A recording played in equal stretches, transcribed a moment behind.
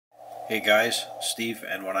Hey guys, Steve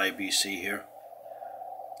N1IBC here,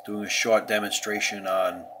 doing a short demonstration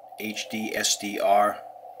on HDSDR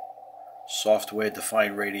software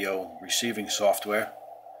defined radio receiving software.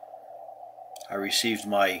 I received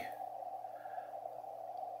my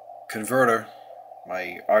converter,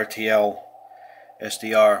 my RTL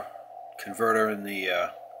SDR converter in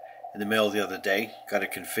the mail the other day. Got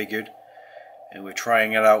it configured, and we're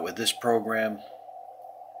trying it out with this program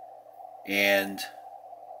and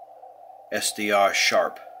SDR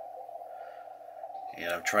Sharp,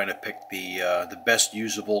 and I'm trying to pick the best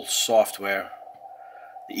usable software,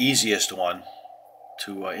 the easiest one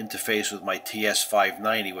to interface with my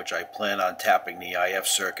TS590, which I plan on tapping the IF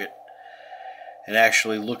circuit and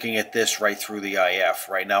actually looking at this right through the IF.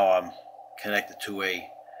 Right now I'm connected to a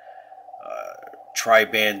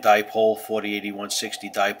tri-band dipole,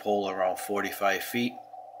 4080-160 dipole around 45 feet,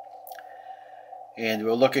 and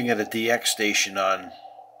we're looking at a DX station on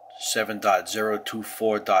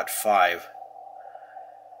 7.024.5,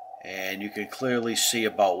 and you can clearly see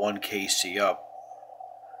about 1 kc up.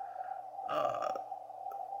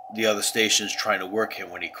 The other station's trying to work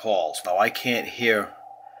him when he calls. Now I can't hear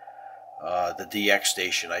the DX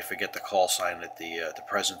station. I forget the call sign at the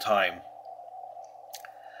present time.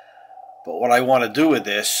 But what I want to do with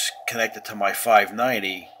this, connected to my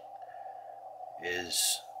 590,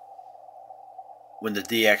 is when the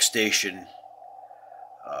DX station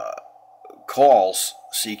calls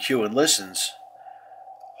CQ and listens,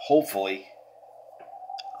 hopefully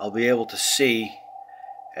I'll be able to see,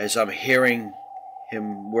 as I'm hearing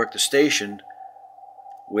him work the station,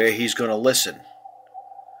 where he's going to listen.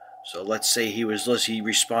 So let's say he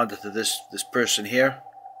responded to this person here.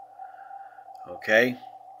 Okay,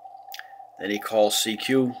 then he calls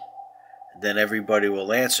CQ, and then everybody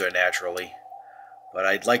will answer naturally, but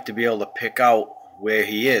I'd like to be able to pick out where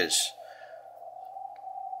he is,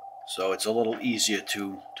 so it's a little easier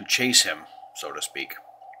to chase him, so to speak,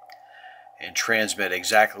 and transmit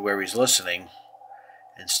exactly where he's listening,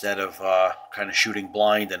 instead of kind of shooting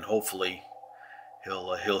blind, and hopefully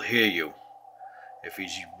he'll hear you if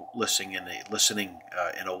he's listening in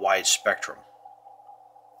a wide spectrum.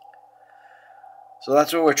 So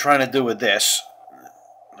that's what we're trying to do with this.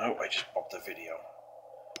 Oh, I just bumped the video.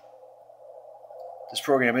 This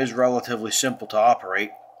program is relatively simple to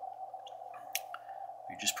operate.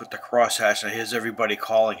 You just put the crosshatch. Now here's everybody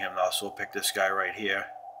calling him now, so we'll pick this guy right here.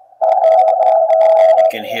 You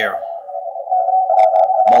can hear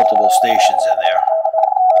multiple stations in there.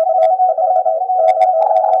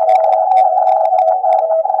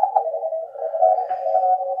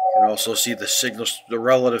 You can also see the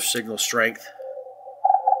relative signal strength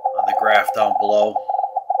on the graph down below,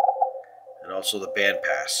 and also the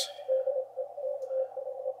bandpass.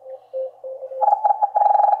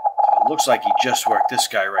 So it looks like he just worked this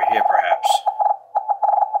guy right here, perhaps.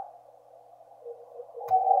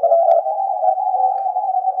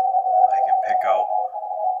 I can pick out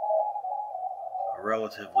a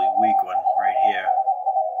relatively weak one right here.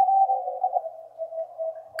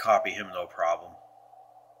 Copy him, no problem.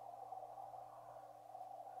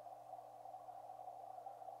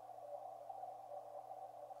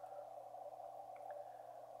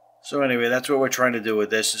 So anyway, that's what we're trying to do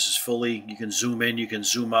with this. This is fully, you can zoom in, you can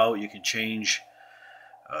zoom out, you can change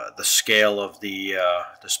the scale of the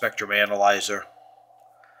spectrum analyzer,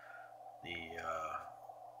 the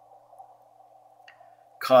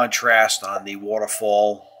contrast on the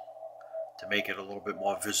waterfall to make it a little bit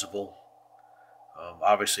more visible.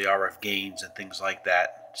 Obviously RF gains and things like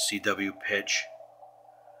that, CW pitch.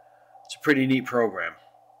 It's a pretty neat program.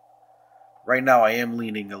 Right now I am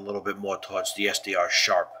leaning a little bit more towards the SDR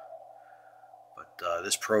Sharp.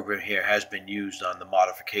 This program here has been used on the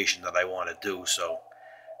modification that I want to do, so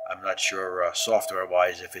I'm not sure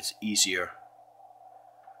software-wise if it's easier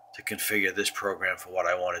to configure this program for what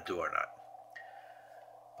I want to do or not.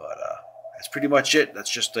 But that's pretty much it.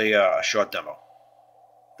 That's just a short demo.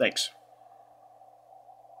 Thanks.